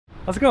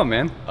How's it going,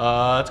 man?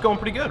 It's going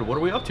pretty good. What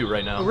are we up to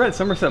right now? We're at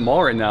Somerset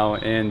Mall right now,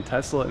 and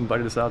Tesla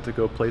invited us out to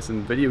go play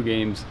some video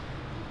games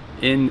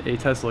in a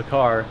Tesla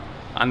car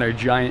on their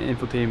giant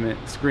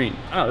infotainment screen.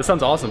 I don't know, this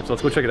sounds awesome, so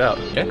let's go check it out.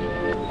 Okay,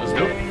 let's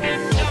do it.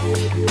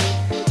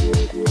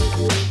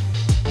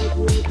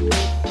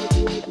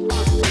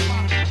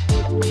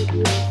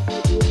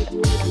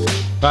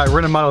 All right, we're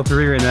in a Model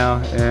 3 right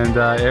now, and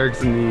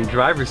Eric's in the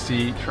driver's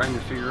seat trying to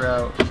figure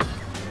out...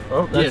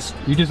 Oh, yes.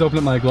 You just opened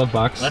up my glove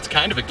box. That's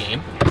kind of a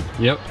game.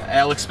 Yep.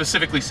 Alex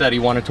specifically said he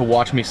wanted to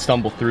watch me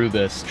stumble through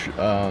this,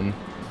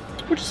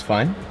 which is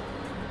fine.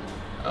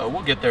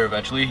 We'll get there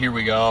eventually. Here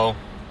we go.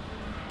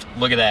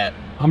 Look at that.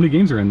 How many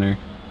games are in there?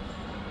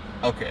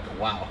 Okay,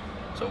 wow.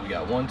 So we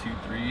got 1, 2,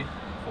 3,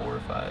 4,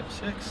 5,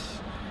 6,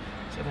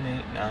 7,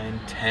 8, 9,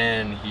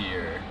 10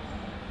 here.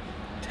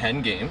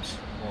 10 games.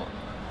 Well,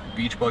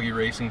 beach buggy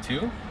racing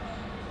too.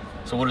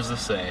 So what does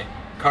this say?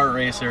 Kart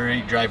racer,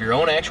 you drive your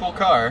own actual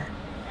car.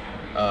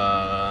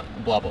 Blah,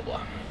 blah,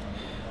 blah.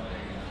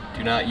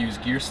 Do not use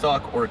gear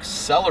stalk or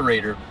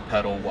accelerator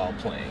pedal while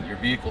playing. Your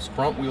vehicle's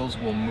front wheels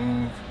will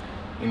move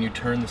when you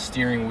turn the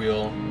steering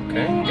wheel.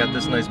 Okay, got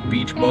this nice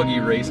beach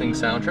buggy racing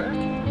soundtrack.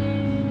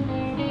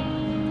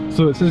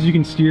 So it says you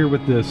can steer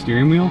with the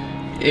steering wheel?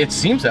 It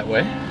seems that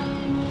way.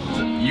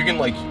 You can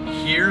like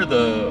hear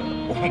the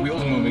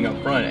wheels moving up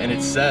front, and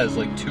it says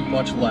like too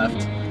much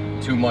left,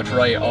 too much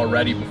right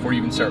already before you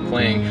even start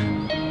playing.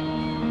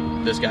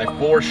 This guy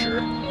for sure,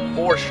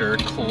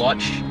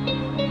 clutch,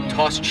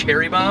 toss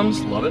cherry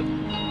bombs, love it.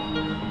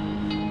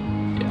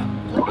 Yeah,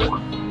 love it.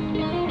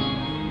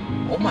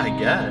 Oh my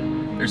god,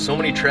 there's so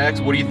many tracks.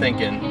 What are you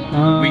thinking?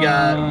 We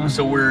got,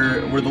 so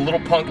we're the little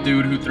punk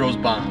dude who throws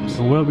bombs.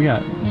 So what do we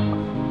got?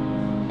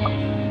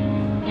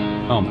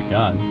 Oh my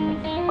god,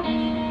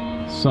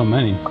 so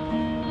many.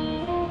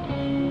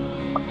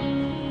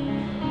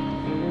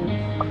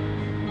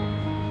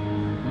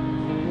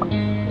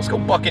 Let's go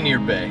Buccaneer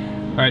Bay.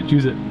 All right,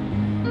 choose it.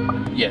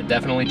 Yeah,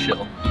 definitely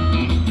chill.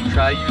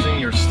 Try using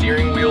your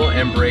steering wheel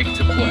and brake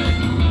to play.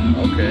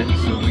 Okay,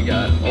 so we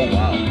got, oh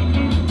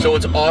wow. So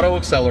it's auto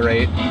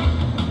accelerate,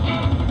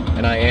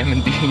 and I am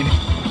indeed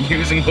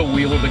using the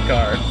wheel of the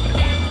car.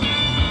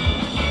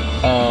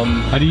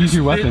 How do you use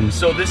your weapons?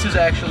 So this is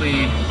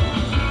actually,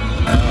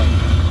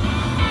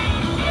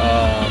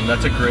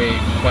 that's a great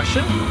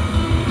question.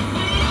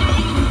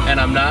 And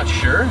I'm not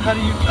sure, how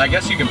do you, I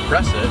guess you can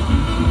press it.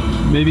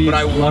 Maybe it's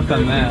left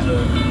on that,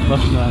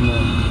 left on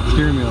the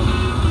steering wheel.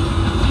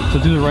 So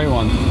do the right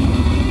one.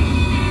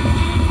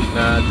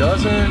 Nah, it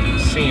doesn't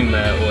seem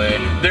that way.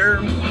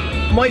 There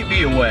might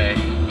be a way,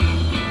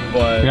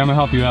 but... Yeah, I'm gonna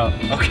help you out.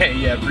 Okay,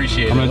 yeah,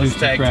 appreciate it. Let's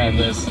tag team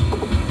this.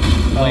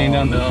 Laying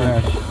down the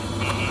trash.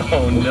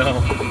 Oh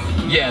no.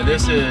 Yeah,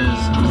 this is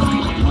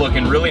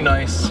looking really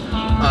nice.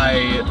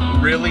 I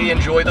really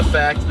enjoy the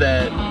fact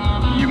that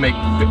you make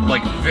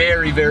like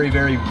very, very,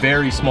 very,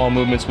 very small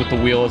movements with the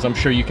wheel, as I'm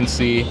sure you can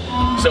see.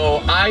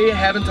 So I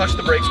haven't touched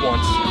the brakes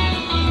once.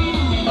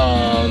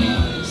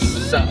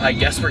 So I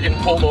guess we're getting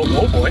pulled over.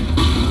 Oh boy.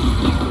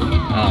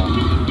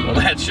 Well,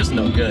 that's just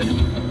no good.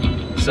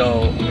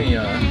 So let me,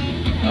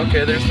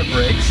 okay, there's the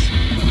brakes.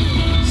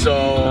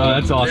 So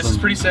that's awesome. This is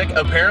pretty sick.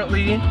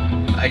 Apparently,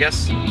 I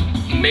guess,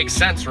 makes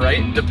sense,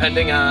 right?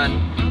 Depending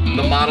on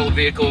the model of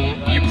vehicle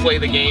you play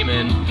the game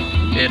in,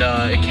 it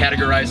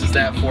categorizes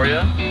that for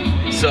you.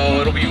 So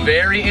it'll be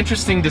very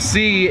interesting to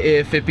see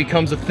if it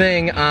becomes a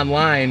thing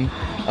online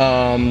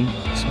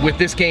with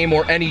this game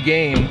or any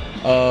game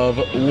of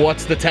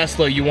what's the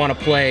Tesla you want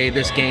to play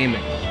this game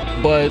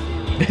in. But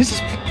this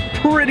is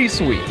pretty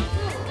sweet.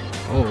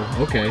 Oh,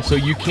 okay, so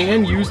you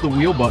can use the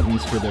wheel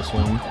buttons for this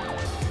one.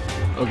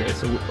 Okay,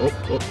 so,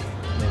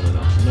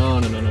 no.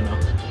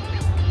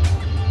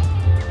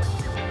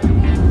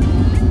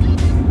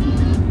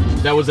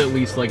 That was at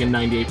least like a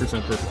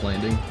 98% perfect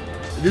landing.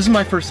 This is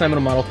my first time in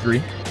a Model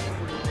 3.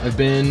 I've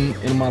been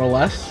in a Model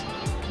S.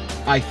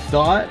 I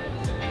thought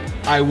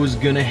I was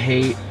gonna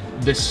hate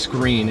this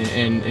screen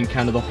and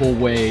kind of the whole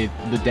way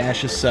the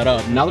dash is set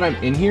up. Now that I'm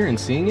in here and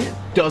seeing it,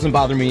 doesn't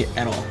bother me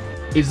at all.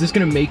 Is this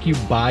gonna make you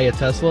buy a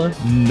Tesla?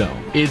 No.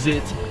 Is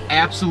it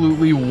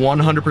absolutely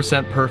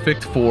 100%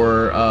 perfect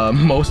for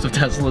most of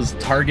Tesla's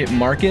target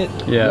market?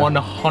 Yeah.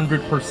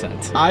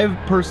 100%. I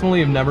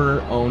personally have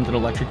never owned an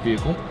electric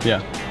vehicle.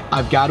 Yeah.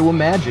 I've got to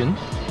imagine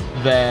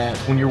that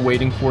when you're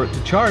waiting for it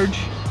to charge,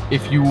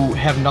 if you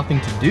have nothing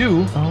to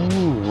do,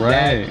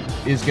 that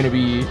is going to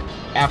be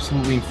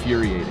absolutely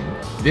infuriating.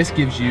 This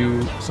gives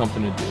you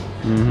something to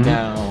do.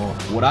 Now,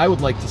 what I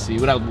would like to see,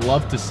 what I would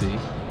love to see,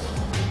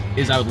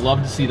 is I would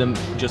love to see them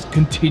just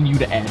continue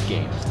to add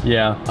games.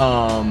 Yeah.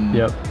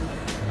 Yep.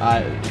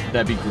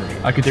 That'd be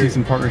great. I could see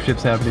some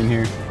partnerships happening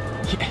here.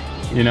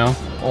 Yeah. You know?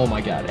 Oh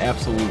my god,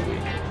 absolutely.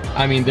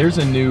 I mean, there's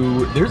a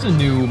new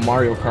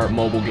Mario Kart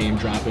mobile game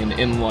dropping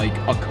in like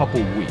a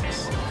couple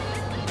weeks.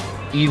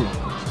 Elon.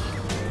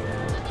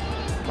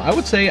 I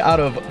would say out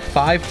of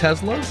 5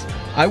 Teslas,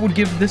 I would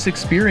give this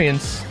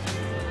experience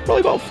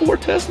probably about 4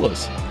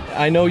 Teslas.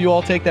 I know you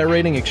all take that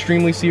rating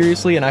extremely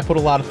seriously, and I put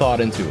a lot of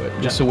thought into it,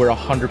 just so we're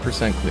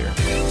 100% clear.